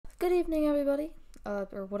Good evening, everybody,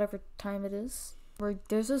 or whatever time it is.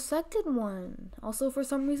 There's a second one. Also, for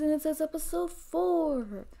some reason, it says episode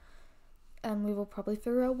 4. And we will probably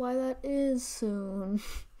figure out why that is soon.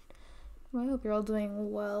 I hope you're all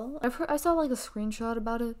doing well. I saw like a screenshot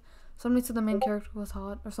about it. Somebody said the main character was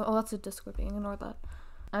hot, or so. Oh, that's a Discord thing. Ignore that.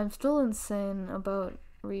 I'm still insane about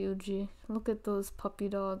Ryuji. Look at those puppy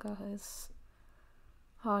dog eyes.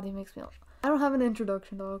 Oh, he makes me. I don't have an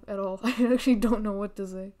introduction dog at all. I actually don't know what to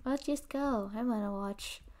say. Let's just go. I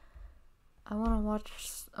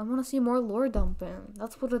wanna see more lore dumping.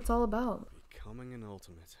 That's what it's all about. Becoming an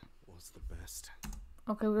ultimate was the best.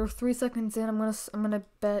 Okay, we're 3 seconds in. I'm gonna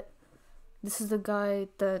bet this is the guy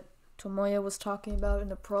that Tomoya was talking about in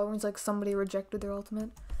the pro. Where he's like somebody rejected their ultimate,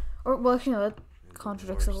 or well, actually no, that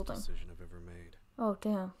contradicts the whole thing. Decision I've ever made. Oh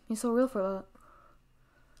damn, he's so real for that.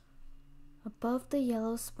 Above the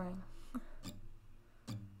yellow spring.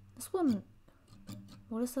 This one.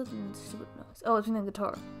 What is that stupid noise? Oh, it's in the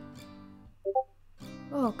guitar.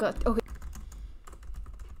 Oh god. Okay.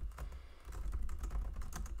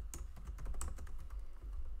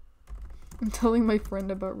 I'm telling my friend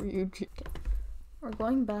about Ryuji. We're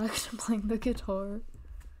going back to playing the guitar.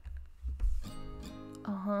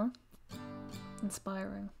 Uh-huh.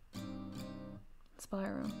 Inspiring.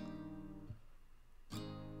 Inspiring.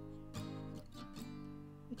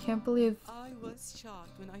 I can't believe I was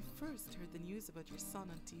shocked when I first heard the news about your son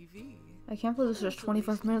on TV. I can't believe this was just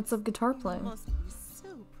 25 minutes of guitar playing. You must be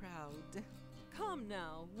so proud. Come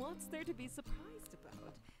now, what's there to be surprised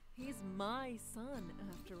about? He's my son,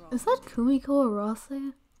 after all. Is that Kumiko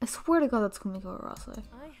Arase? I swear to god that's Kumiko Arase.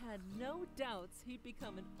 I had no doubts he'd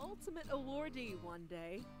become an ultimate awardee one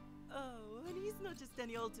day. Oh, and he's not just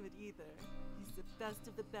any ultimate either. He's the best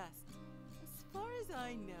of the best. As far as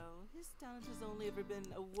I know, his talent has only ever been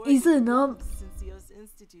awarded once since the OS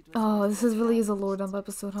Institute was Oh, this is really is a established. lore dump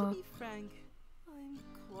episode, huh? To be frank, I'm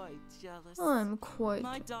quite jealous. I'm quite.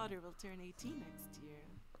 My daughter will turn 18 next year,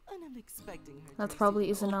 and I'm expecting her That's to probably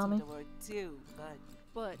receive the Izanami. ultimate award too,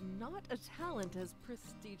 But not a talent as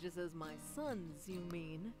prestigious as my son's, you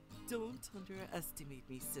mean? don't underestimate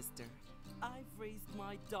me, sister. I've raised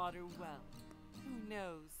my daughter well. Who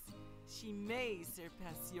knows? She may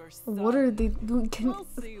surpass your son. What are they? We'll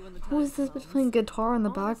see when the time Who is this bitch comes. playing guitar in the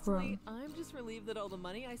Honestly, background? I'm just relieved that all the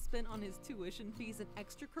money I spent on his tuition fees and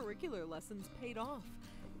extracurricular lessons paid off.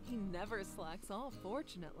 He never slacks off,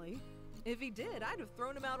 fortunately. If he did, I'd have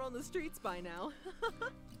thrown him out on the streets by now.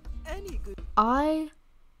 Any good I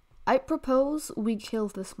propose we kill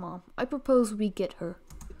this mom. I propose we get her.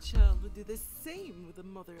 child would do the same with a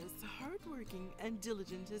mother as hardworking and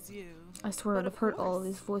diligent as you. I swear But I've of heard all of course,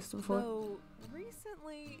 these voices before. Though,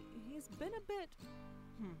 recently, he's been a bit...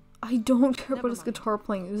 I don't care Never about his mind. guitar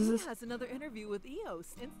playing. Is He this has another interview with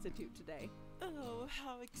EOS Institute today. Oh,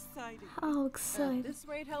 how exciting. how At exciting? this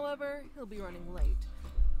rate, however, he'll be running late.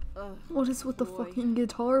 Ugh, What is with the boy. fucking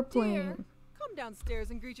guitar Dear, playing? come downstairs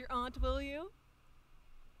and greet your aunt, will you?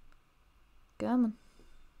 Gammon.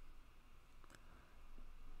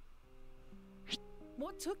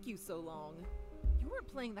 What took you so long? You weren't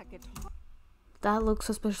playing that guitar That looks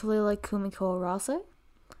especially like Kumiko Arase.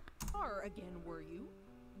 again, were you?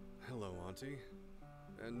 Hello, Auntie.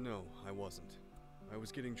 No, I wasn't. I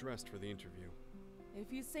was getting dressed for the interview.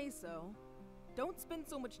 If you say so. Don't spend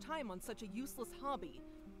so much time on such a useless hobby.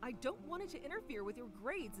 I don't want it to interfere with your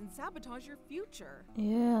grades and sabotage your future.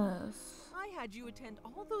 Yes. I had you attend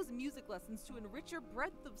all those music lessons to enrich your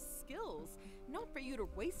breadth of skills, not for you to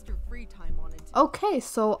waste your free time on it. Okay,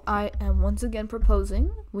 so I am once again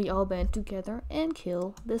proposing we all band together and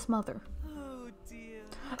kill this mother. Oh dear.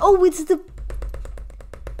 Oh, it's the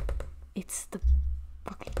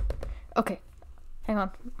fucking. Okay, hang on.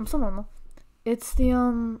 I'm so normal. It's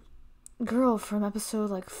the girl from episode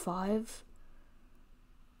like 5.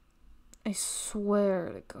 I swear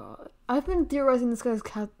to God, I've been theorizing this is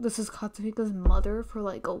Katsuhiko's mother for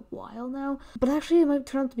like a while now, but actually it might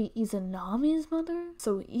turn out to be Izanami's mother.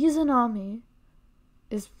 So Izanami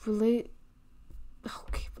is really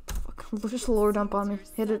okay. What the fuck? Just lore dump on me.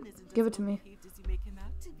 Hit it. Give it to me. As you make him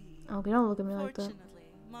out to be. Okay, don't look at me like that. Fortunately,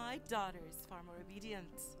 my daughter is far more obedient,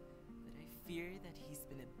 but I fear that he's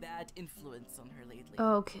been a bad influence on her lately.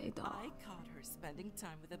 Okay, dog. I caught her spending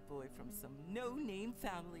time with a boy from some no-name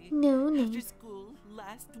family No name. after school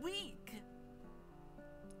last week.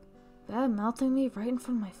 Bad mouthing me right in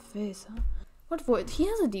front of my face, huh? What voice? He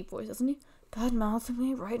has a deep voice, doesn't he? Bad mouthing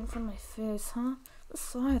me right in front of my face, huh?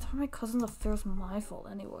 Besides, how my cousin's affair is my fault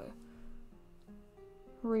anyway.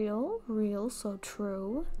 Real, so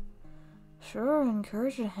true. Sure,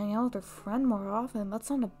 encourage her to hang out with her friend more often. That's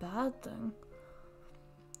not a bad thing.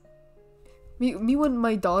 Me and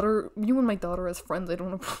my daughter as friends, I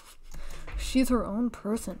don't approve. She's her own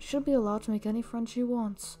person. She should be allowed to make any friend she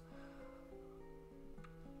wants.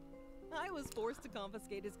 I was forced to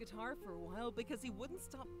confiscate his guitar for a while because he wouldn't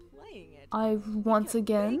stop playing it. I once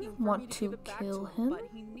again Begging for me want to to give it back kill to him. but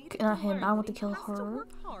he needed Not to him, learn I want that to kill he has to her.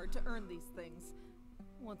 work hard to earn these things.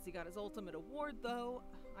 Once he got his ultimate award, though,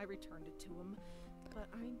 I returned it to him. But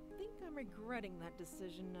I think I'm regretting that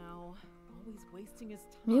decision now. Always wasting his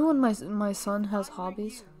time. Me when my son has If I were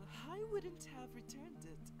hobbies. you, I wouldn't have returned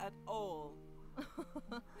it at all.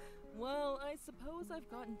 Well, I suppose I've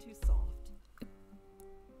gotten too soft.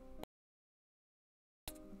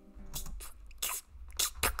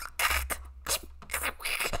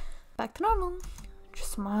 Back to normal.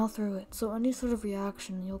 Just smile through it. So any sort of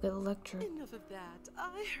reaction, you'll get lectured. Enough of that.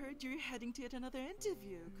 I heard you're heading to yet another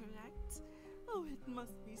interview, correct? Oh, it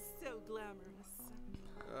must be so glamorous.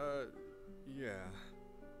 Yeah.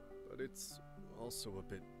 But it's also a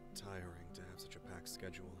bit tiring to have such a packed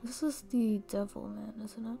schedule. This is the devil man,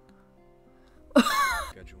 isn't it?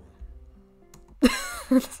 Schedule.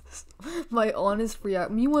 My honest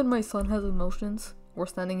reaction. Me when my son has emotions, we're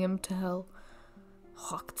sending him to hell.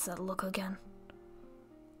 Oh, it's that look again.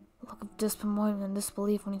 Look of disappointment and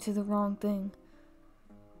disbelief when you do the wrong thing.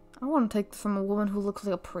 I want to take this from a woman who looks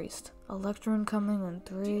like a priest. A lecture incoming in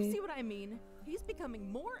 3. Do you see what I mean? He's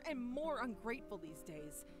becoming more and more ungrateful these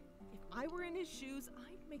days. If I were in his shoes,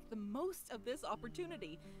 I'd make the most of this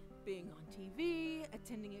opportunity. Being on TV,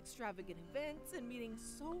 attending extravagant events, and meeting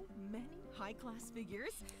so many high-class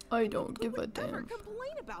figures. I don't Who give a would ever damn.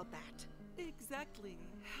 complain about that? Exactly.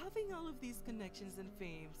 Having all of these connections and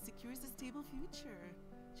fame secures a stable future.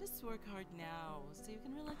 Just work hard now, so you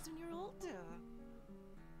can relax when you're older.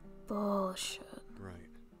 Bullshit. Right.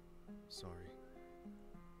 Sorry.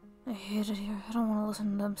 I hate it here. I don't want to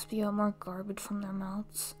listen to them spew out more garbage from their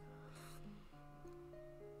mouths.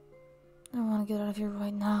 I want to get out of here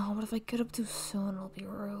right now, but if I get up too soon, it'll be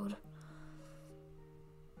rude.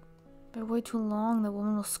 If I wait too long, the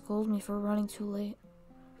woman will scold me for running too late.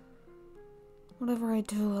 Whatever I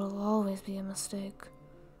do, it'll always be a mistake.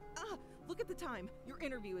 Ah, look at the time. Your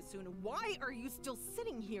interview is soon. Why are you still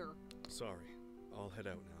sitting here? Sorry. I'll head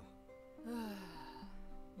out now.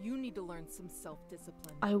 You need to learn some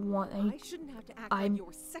self-discipline. I shouldn't have to act I'm like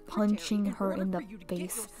your secretary punching in her order in for the you to get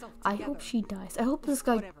face. yourself I together. hope she dies. I hope this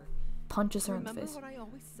guy Whatever. punches her in the Remember face. what I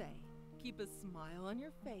always say. Keep a smile on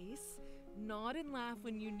your face, nod and laugh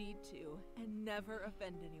when you need to, and never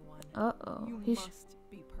offend anyone. Uh-oh. You must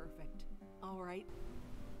be perfect. All right?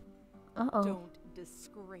 Uh-oh. Don't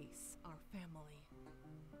disgrace our family.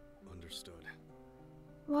 Understood.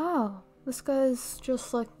 Wow. This guy's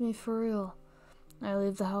just like me for real. I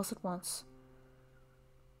leave the house at once.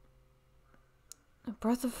 A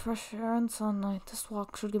breath of fresh air and sunlight. This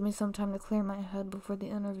walk should give me some time to clear my head before the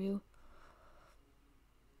interview.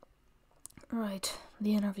 Right,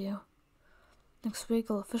 the interview. Next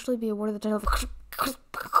week, I'll officially be awarded the title of...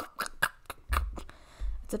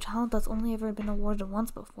 It's a talent that's only ever been awarded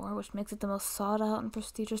once before, which makes it the most sought-out and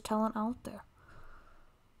prestigious talent out there.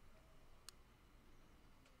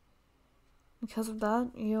 Because of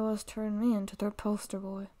that, EOS turned me into their poster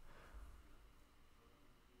boy.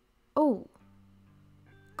 Oh!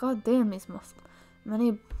 God damn, these must.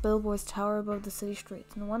 Many billboards tower above the city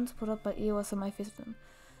streets, and one's put up by EOS on my face of them.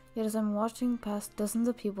 Yet as I'm watching past dozens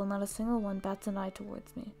of people, not a single one bats an eye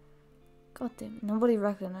towards me. God damn it, nobody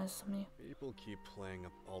recognizes me. People keep playing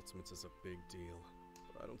up ultimates as a big deal.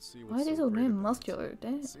 But I don't see what's Why are they so so great damn about it. muscular?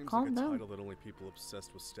 Damn, Seems calm like a down. title that only people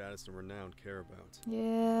obsessed with status and renown care about.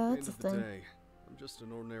 Yeah, At that's the a end of the thing. day, I'm just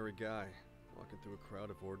an ordinary guy, walking through a crowd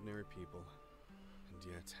of ordinary people.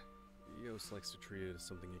 And yet, EOS likes to treat it as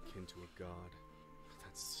something akin to a god. But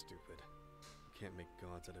that's stupid. You can't make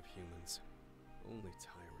gods out of humans. Only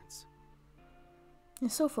tyrants.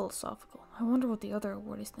 It's so philosophical. I wonder what the other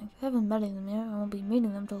awardees think. I haven't met them yet. I won't be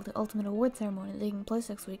meeting them till the ultimate award ceremony taking place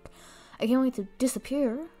next week. I can't wait to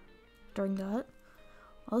disappear during that.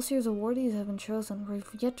 All this year's awardees have been chosen. We've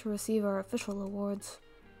yet to receive our official awards.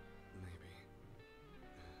 Maybe.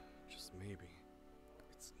 Just maybe.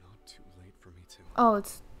 It's not too late for me to. Oh,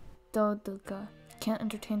 it's the guy. Can't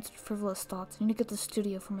entertain such frivolous thoughts. I need to get to the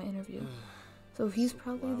studio for my interview. So he's So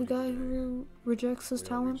probably the cloudy guy today. who rejects his We all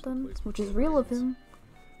talent reached the then, place which before is real of rains. him.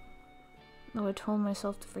 Though I told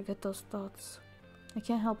myself to forget those thoughts. I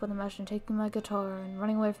can't help but imagine taking my guitar and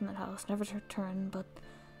running away from that house, never to return, but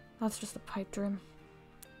that's just a pipe dream.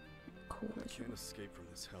 Cool. I can't escape from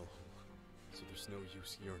this hellhole, so there's no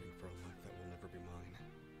use yearning for a life that will never be mine.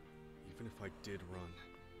 Even if I did run,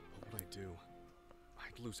 what would I do?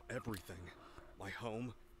 I'd lose everything. My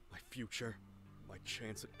home, my future, my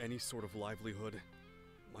chance at any sort of livelihood.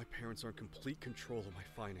 My parents are in complete control of my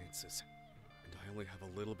finances, and I only have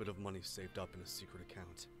a little bit of money saved up in a secret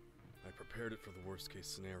account. I prepared it for the worst case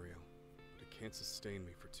scenario, but it can't sustain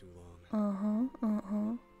me for too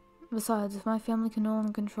long. Besides, if my family can no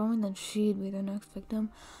longer control me, then she'd be their next victim.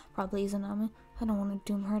 Probably Izanami. I don't want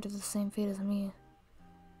to doom her to the same fate as me.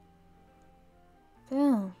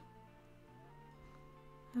 Damn.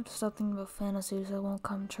 I have to stop thinking about fantasies that won't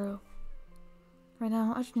come true. Right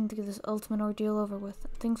now, I just need to get this ultimate ordeal over with.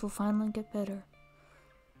 Things will finally get better.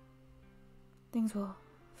 Things will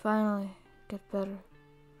finally get better.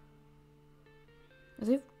 Is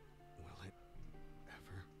it? Will it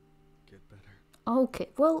ever get better? Okay,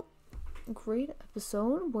 well, great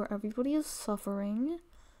episode where everybody is suffering.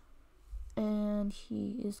 And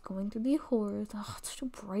he is going through the horrors. Oh, it's so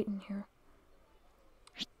bright in here.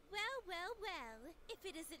 Well, if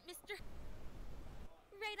it isn't Mr.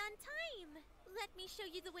 Right on time. Let me show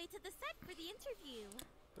you the way to the set for the interview.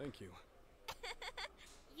 Thank you.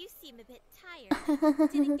 You seem a bit tired.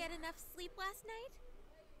 Didn't get enough sleep last night?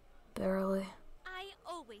 Barely. I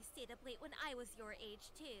always stayed up late when I was your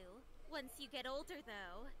age, too. Once you get older,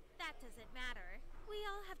 though, that doesn't matter. We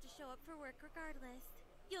all have to show up for work regardless.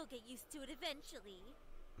 You'll get used to it eventually.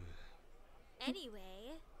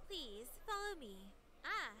 Anyway, please follow me.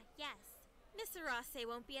 Ah, yes. Miss Arase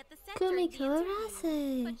won't be at the set during the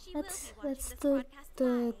interview, but she will be watching this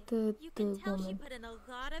podcast live. You can tell she put in a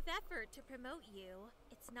lot of effort to promote you.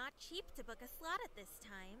 It's not cheap to book a slot at this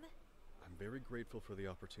time. I'm very grateful for the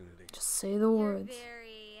opportunity. Just say the words. You're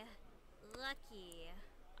very lucky,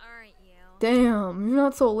 aren't you? Damn, you're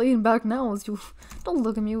not so laid back now as you. Don't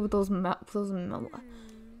look at me with those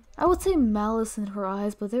I would say malice in her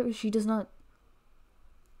eyes, but she does not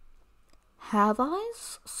have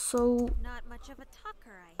eyes, so not much of a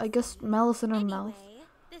talker, I guess malice in her mouth.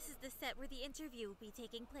 This is the set where the interview will be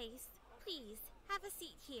taking place. Please, have a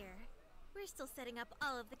seat here. We're still setting up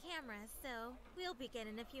all of the cameras, so we'll begin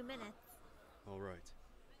in a few minutes. All right.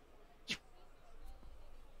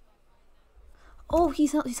 Oh, he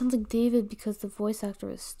sounds like David because the voice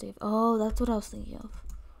actor is Dave. Oh, that's what I was thinking of.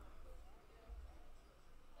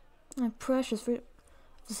 My precious for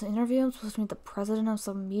this interview, I'm supposed to meet the president of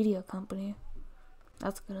some media company.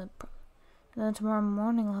 That's gonna. And then tomorrow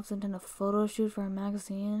morning, I'll have to attend a photo shoot for a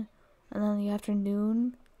magazine. And then in the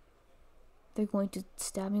afternoon, they're going to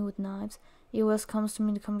stab me with knives. EOS comes to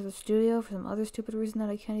me to come to the studio for some other stupid reason that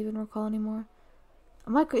I can't even recall anymore.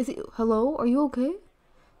 Am I crazy? Hello? Are you okay?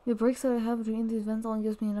 The breaks that I have between these events only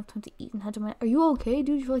gives me enough time to eat and head to my. Are you okay,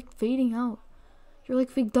 dude? You're like fading out. You're like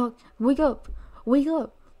fake dog. Wake up! Wake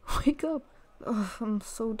up! Wake up! Ugh, I'm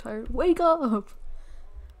so tired. Wake up!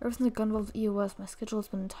 Ever since I got involved with EOS, my schedule has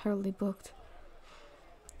been entirely booked.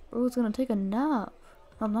 Road's gonna take a nap.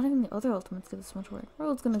 I'm not even the other ultimates get this much work.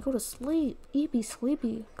 Road's gonna go to sleep. Eepy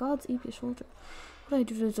sleepy. God's eepy shoulder. What do I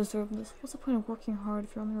do to deserve this? What's the point of working hard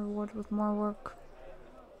if you're only rewarded with more work?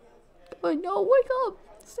 Oh no, wake up!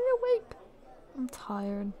 Stay awake! I'm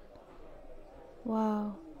tired.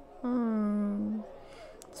 Wow.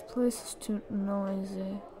 This place is too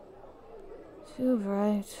noisy. Too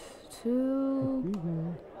bright.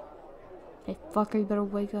 Too... Hey, fucker, you better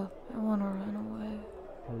wake up. I wanna run away.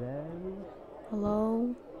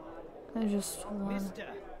 Hello? I just want... Mister!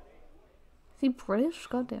 Is he British?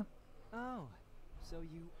 Goddamn. Oh, so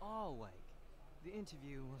you are awake. The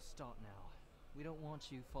interview will start now. We don't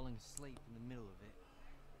want you falling asleep in the middle of it.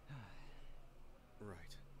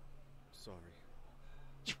 Right. Sorry.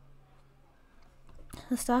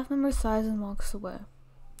 The staff member sighs and walks away.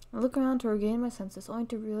 I look around to regain my senses, only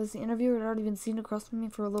to realize the interviewer had already been seen across from me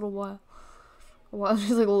for a little while. While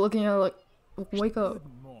she's like looking at her like, wake up.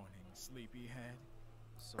 Good morning, sleepyhead.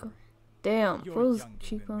 Sorry. Damn, You're those younger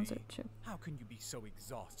cheekbones than are me. chipped. How can you be so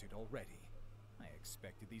exhausted already? I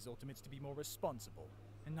expected these ultimates to be more responsible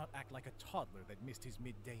and not act like a toddler that missed his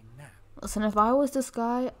midday nap. Listen, if I was this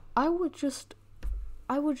guy, I would just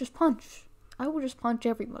punch. I would just punch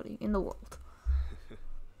everybody in the world.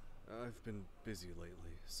 I've been busy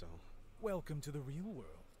lately, so... Welcome to the real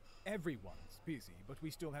world. Everyone's busy, but we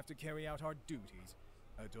still have to carry out our duties.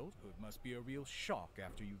 Adulthood must be a real shock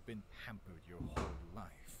after you've been hampered your whole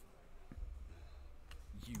life.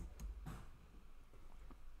 You.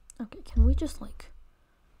 Okay, can we just like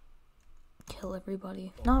kill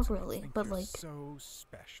everybody? Not really, think but you're like, so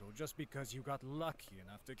special just because you got lucky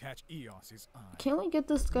enough to catch Eos's eye. can't we get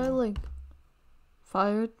this guy like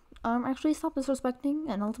fired? Actually, stop disrespecting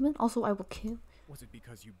an ultimate. Also, I will kill. Was it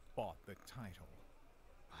because you bought the title?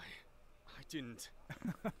 I didn't.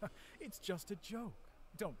 It's just a joke.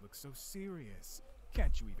 Don't look so serious.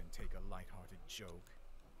 Can't you even take a lighthearted joke?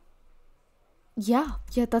 Yeah,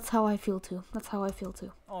 that's how I feel too. That's how I feel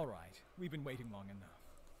too. Alright, we've been waiting long enough.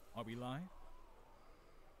 Are we live?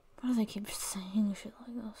 Why do they keep saying shit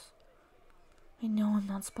like this? I know I'm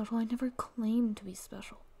not special. I never claimed to be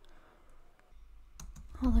special.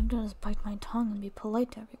 All I've done is bite my tongue and be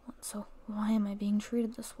polite to everyone, so why am I being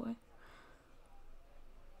treated this way?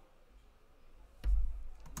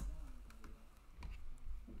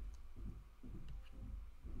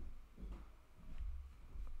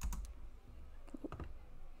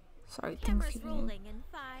 Sorry, Cameras rolling in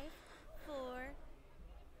 5, 4.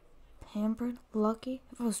 Pampered? Lucky?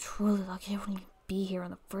 If I was truly lucky, I wouldn't even be here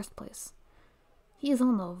in the first place. He is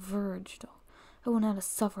on the verge, though. I wouldn't have to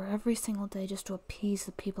suffer every single day just to appease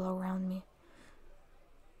the people around me.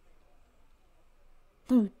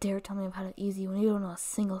 Don't you dare tell me I've had it easy when you don't know a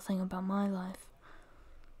single thing about my life.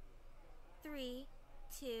 3,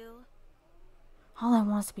 2. All I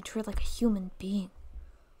want is to be treated like a human being.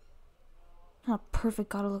 Not a perfect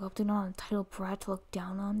god to look up to, not an entitled brat to look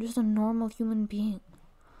down on, just a normal human being.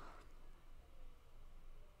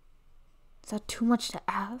 Is that too much to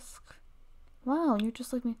ask? Wow, you're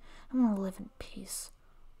just like me. I want to live in peace.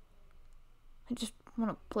 I just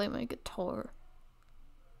want to play my guitar.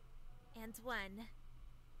 And 1.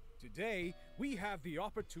 Today, we have the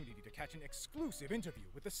opportunity to catch an exclusive interview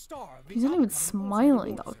with the star of the He's not even upcoming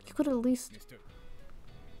smiling, Ultimate though. Award You could at least...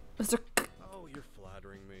 Mr. Oh, you're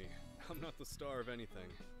flattering me. I'm not the star of anything.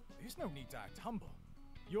 There's no need to act humble.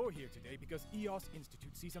 You're here today because EOS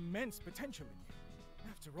Institute sees immense potential in you.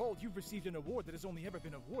 After all, you've received an award that has only ever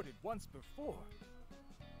been awarded once before.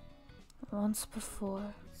 Once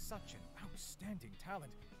before. With such an outstanding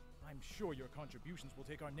talent, I'm sure your contributions will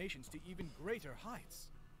take our nations to even greater heights.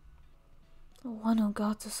 The one who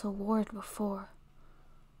got this award before.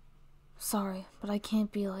 Sorry, but I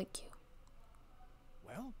can't be like you.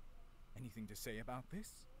 Well, anything to say about this?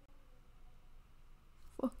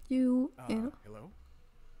 Fuck you. Yeah. Hello?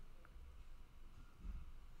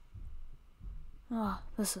 Ah,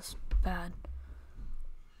 this is bad.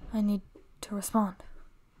 I need to respond.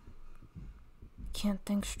 Can't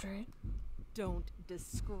think straight. Don't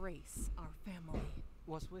disgrace our family.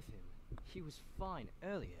 What's with him? He was fine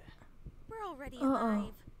earlier. We're already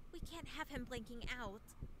alive. We can't have him blinking out.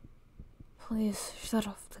 Please, shut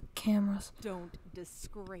off the cameras. Don't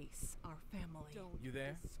disgrace our family. You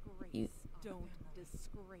there? Don't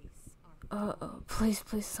disgrace our Please,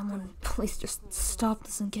 someone, please just stop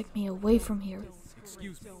this and get me away from here.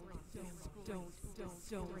 Excuse me.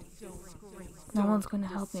 No one's going to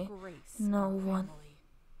help me. No one.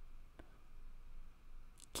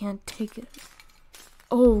 Can't take it.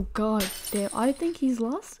 Oh god damn, I think he's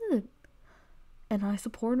lost it. And I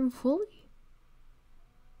support him fully.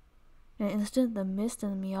 In an instant, the mist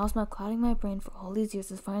and the miasma clouding my brain for all these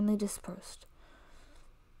years is finally dispersed.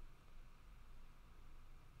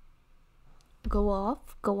 Go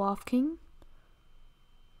off, King.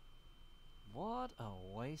 What a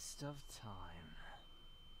waste of time.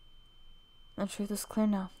 The truth is clear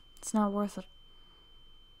now. It's not worth it.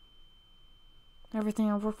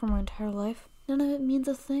 Everything I've worked for my entire life, none of it means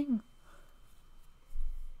a thing.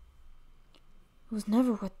 It was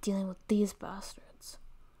never worth dealing with these bastards.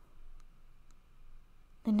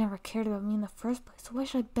 They never cared about me in the first place, so why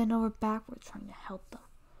should I bend over backwards trying to help them?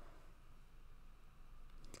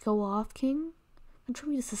 Go off, King?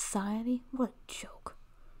 Contribute to society? What a joke.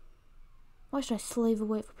 Why should I slave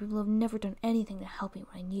away for people who have never done anything to help me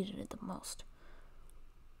when I needed it the most?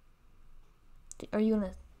 Are you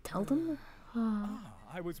gonna tell them?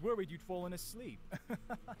 I was worried you'd fallen asleep.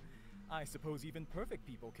 I suppose even perfect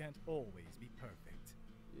people can't always be perfect.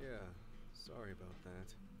 Yeah, sorry about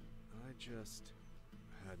that. I just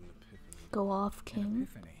had an epiphany. Go off, An King.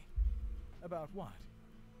 epiphany? About what?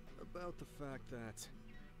 About the fact that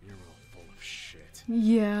you're all full of shit.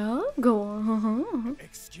 Yeah, go on.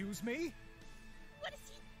 Excuse me? What is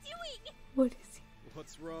he doing? What is he?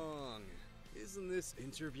 What's wrong? Isn't this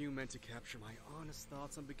interview meant to capture my honest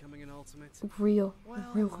thoughts on becoming an ultimate? Real. Well,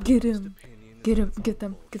 Real. my Get honest him. opinion is Get him. that it's Get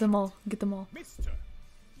them. Get them all. Get them all. Mister!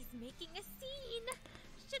 He's making a scene.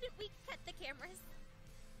 Shouldn't we cut the cameras?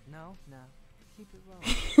 No, keep it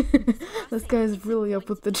rolling. This guy's really up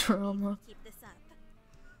with the drama. Keep this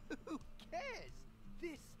up. Who cares?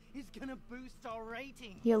 This is gonna boost our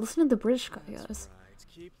rating. Yeah, listen to the British guy, That's guys. right.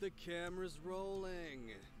 Keep the cameras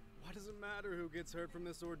rolling. Why does it matter who gets hurt from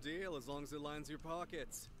this ordeal as long as it lines your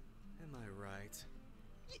pockets? Am I right?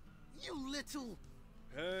 You little...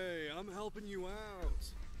 Hey, I'm helping you out.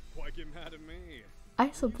 Why get mad at me?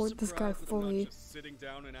 I support this guy Surprised that I'm not fully. just sitting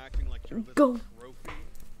down and acting like your little Go. trophy.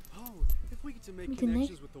 Oh, if we get to make We can make-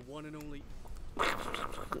 connections with the one and only, we'll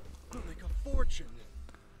make a fortune.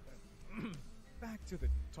 back to the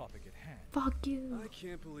topic at hand. Fuck you. I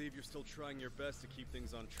can't believe you're still trying your best to keep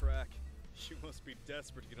things on track. You must be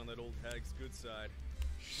desperate to get on that old hag's good side.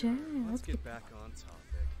 Sure, let's get back on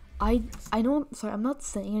topic. I don't, sorry, I'm not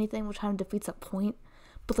saying anything which kind of defeats that point,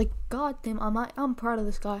 but like, goddamn, I'm proud of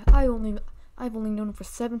this guy. I've only known him for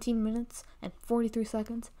 17 minutes and 43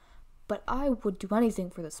 seconds, but I would do anything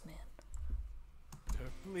for this man.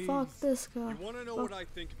 Please. Fuck this guy. You want to know what I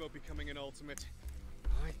think about becoming an ultimate?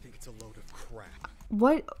 I think it's a load of crap.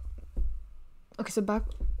 What? Okay, so back.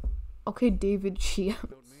 Okay, David Chia.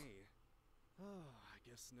 About me? Oh, I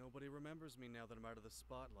guess nobody remembers me now that I'm out of the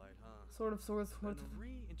spotlight, huh? Sort of. Then a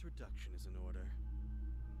reintroduction is in order.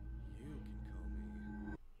 You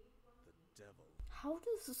can call me the devil. How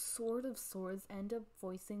does Sword of Swords end up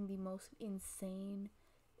voicing the most insane,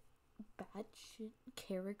 batshit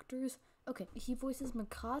characters? Okay, he voices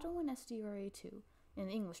Mikado in SDRA2 in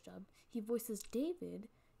the English dub. He voices David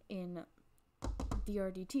in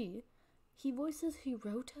DRDT. He voices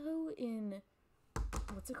Hiroto in,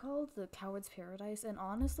 what's it called? The Coward's Paradise. And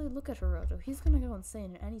honestly, look at Hiroto. He's gonna go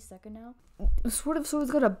insane in any second now. Sword of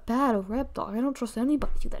Swords got a bad rep, dog. I don't trust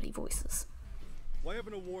anybody that he voices. Why have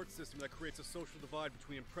an award system that creates a social divide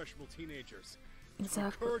between impressionable teenagers?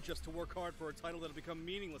 Exactly. Encourage us to work hard for a title that'll become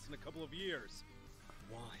meaningless in a couple of years.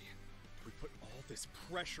 Why? We put all this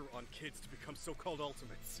pressure on kids to become so-called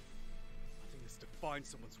ultimates. Letting this define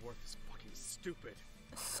someone's worth is fucking stupid.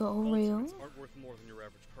 So real. Ultimates aren't worth more than your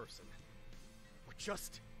average person. We're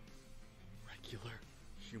just regular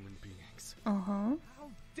human beings. Uh-huh.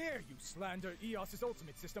 How dare you slander EOS's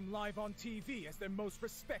ultimate system live on TV as their most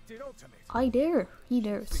respected ultimate? I dare. He You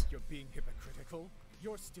dares. think you're being hypocritical?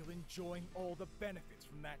 You're still enjoying all the benefits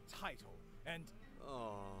from that title, and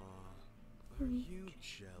Aww. Are you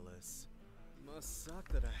jealous? Must suck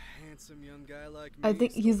that a handsome young guy like me I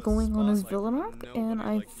think still he's has going on his spotlight villain with arc, nobody and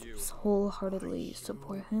I like you. wholeheartedly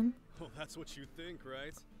support him. Well, that's what you think,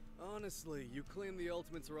 right? Honestly, you claim the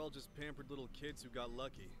Ultimates are all just pampered little kids who got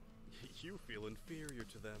lucky. You feel inferior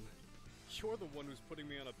to them. You're the one who's putting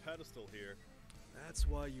me on a pedestal here. That's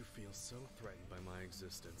why you feel so threatened by my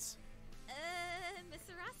existence. Miss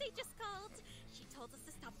Arase just called. She told us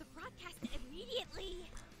to stop the broadcast immediately.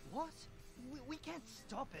 What? We can't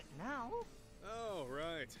stop it now. Oh,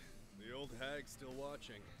 right. The old hag's still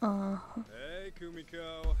watching. Uh-huh. Hey,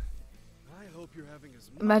 Kumiko. I hope you're having as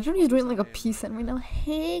much Imagine he's fun doing as like I a am peace sign right now.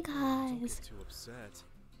 Hey Don't guys. get too upset,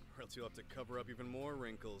 or else you'll have to cover up even more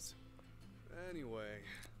wrinkles. Anyway,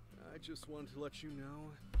 I just wanted to let you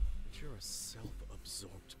know that you're a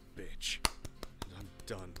self-absorbed bitch. And I'm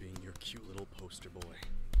done being your cute little poster boy.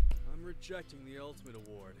 I'm rejecting the Ultimate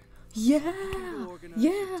Award. Yeah. You can go organize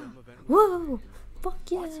your Yeah. dumb event with Whoa. me. Fuck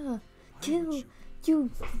yeah. Why Kill. would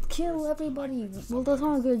You kill everybody. Well, that's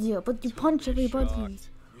not a good idea, but you Don't punch be everybody. shocked.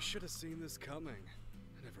 You should have seen this coming.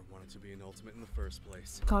 I never wanted to be an Ultimate in the first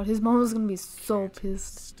place. God, his mom was gonna be so Can't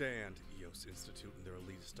pissed. stand EOS Institute and their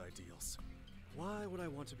elitist ideals. Why would I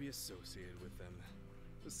want to be associated with them?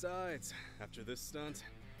 Besides, after this stunt,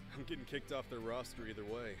 I'm getting kicked off their roster either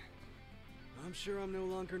way. I'm sure I'm no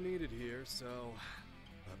longer needed here, so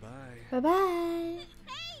bye-bye. Bye-bye.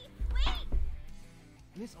 Hey, wait!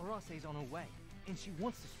 Miss Arase's on her way, and she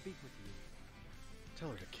wants to speak with you. Tell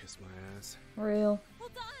her to kiss my ass. Real.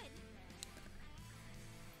 Hold on.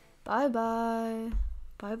 Bye-bye.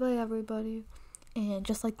 Bye-bye, everybody. And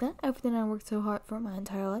just like that, everything I worked so hard for my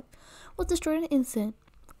entire life was destroyed in an instant.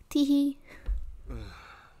 Teehee. What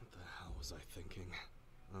the hell was I thinking?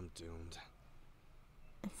 I'm doomed.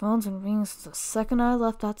 My phone's been ringing since the second I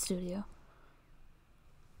left that studio.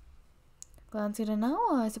 Glancing at it now,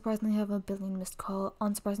 I surprisingly have a billion missed calls,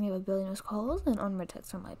 unsurprisingly have a billion missed calls and unread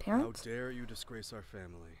texts from my How parents. dare you disgrace our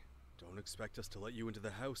family? Don't expect us to let you into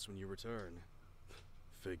the house when you return.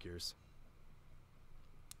 Figures.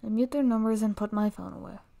 I mute their numbers and put my phone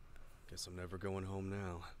away. Guess I'm never going home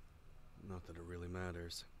now. Not that it really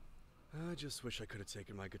matters. I just wish I could have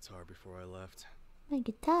taken my guitar before I left. My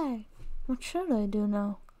guitar? What should I do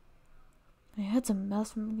now? My head's a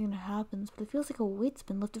mess from everything that happens, but it feels like a weight's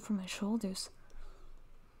been lifted from my shoulders.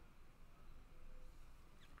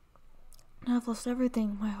 Now I've lost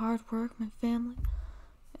everything, my hard work, my family,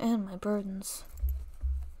 and my burdens.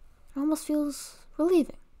 It almost feels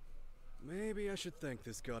relieving. Maybe I should thank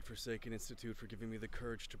this godforsaken institute for giving me the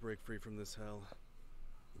courage to break free from this hell.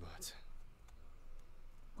 But,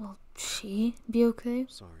 Will she be okay?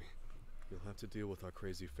 sorry. You'll have to deal with our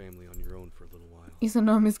crazy family on your own for a little while.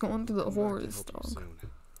 Izanami's going through the Come back to horrors, help you dog. soon.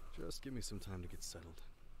 Just give me some time to get settled.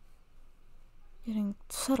 Getting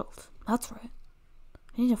settled. That's right.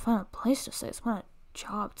 I need to find a place to stay. It's not a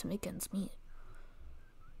job to make ends meet.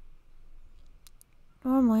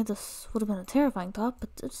 Normally this would have been a terrifying thought, but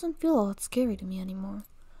it doesn't feel all that scary to me anymore.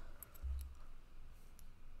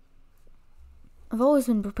 I've always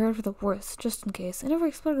been prepared for the worst, just in case. I never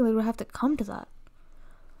expected it would have to come to that.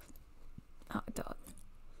 Oh, dog.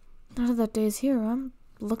 Now that that day is here, I'm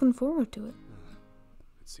looking forward to it.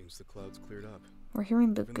 It seems the clouds cleared up. We're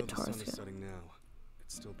hearing the Even though guitars the sun is here. setting now,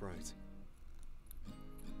 it's still bright.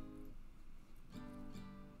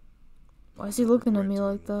 Why is he looking at regret me doing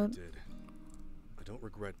like what I that? did. I don't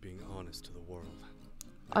regret being honest to the world.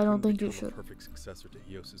 I don't think you couldn't become should. a perfect successor to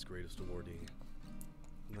Eos's greatest awardee.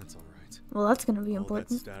 And that's alright. Well, that's gonna be All that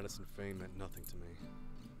important. status and fame meant nothing to me.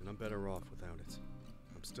 And I'm better off without it.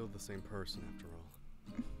 I'm still the same person after all.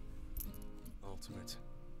 Ultimate,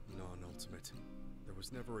 non-ultimate. There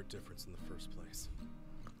was never a difference in the first place.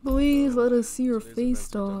 Please let us see your Today's face,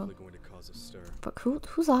 events are dog. definitely going to cause a stir. But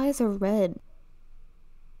whose eyes are red?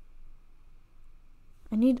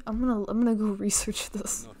 I'm gonna go research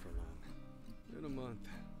this. Not for long. In a month,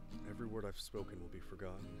 every word I've spoken will be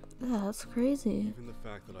forgotten. Yeah, that's crazy. Even the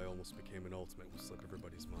fact that I almost became an ultimate will slip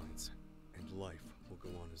everybody's minds. And life will go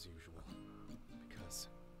on as usual. Because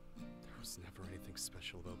there was never anything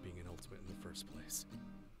special about being an ultimate in the first place.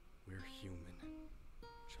 We're human.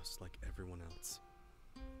 Just like everyone else.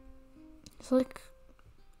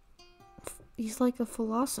 He's like a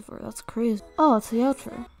philosopher. That's crazy. Oh, it's the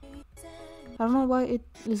outro. I don't know why it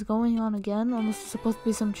is going on again, unless there's supposed to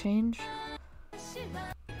be some change.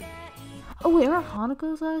 Oh wait, aren't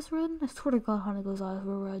Hanako's eyes red? I swear to God, Hanako's eyes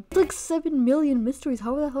were red. It's like 7 million mysteries.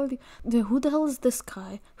 How the hell are they? Who the hell is this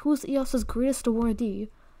guy? Who is Eos's greatest awardee?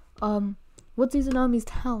 What's Izanami's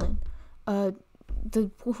talent?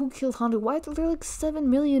 Who killed Hanako? Why are there like 7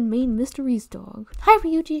 million main mysteries, dog? Hi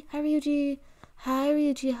Ryuji. Hi Ryuji. Hi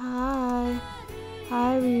Ryuji. Hi.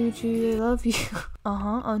 Hi Ryuji. I love you.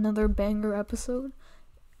 Another banger episode.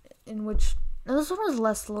 In which, now this one was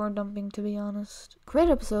less lore dumping, to be honest. Great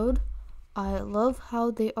episode. I love how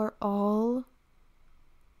they are all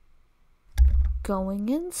going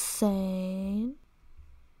insane.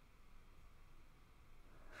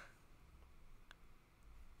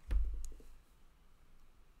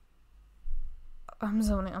 I'm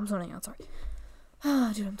zoning out, sorry.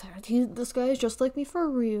 Dude, I'm tired. This guy is just like me for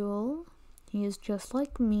real. He is just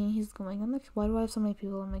like me. He's going on the... Why do I have so many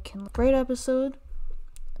people on my Kindle? Great episode.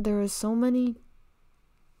 There is so many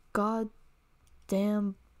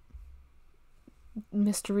goddamn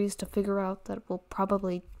mysteries to figure out that will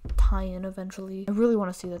probably tie in eventually. I really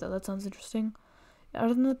want to see that though. That sounds interesting.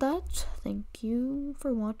 Other than that, thank you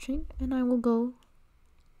for watching, and I will go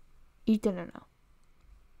eat dinner now.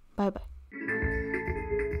 Bye bye.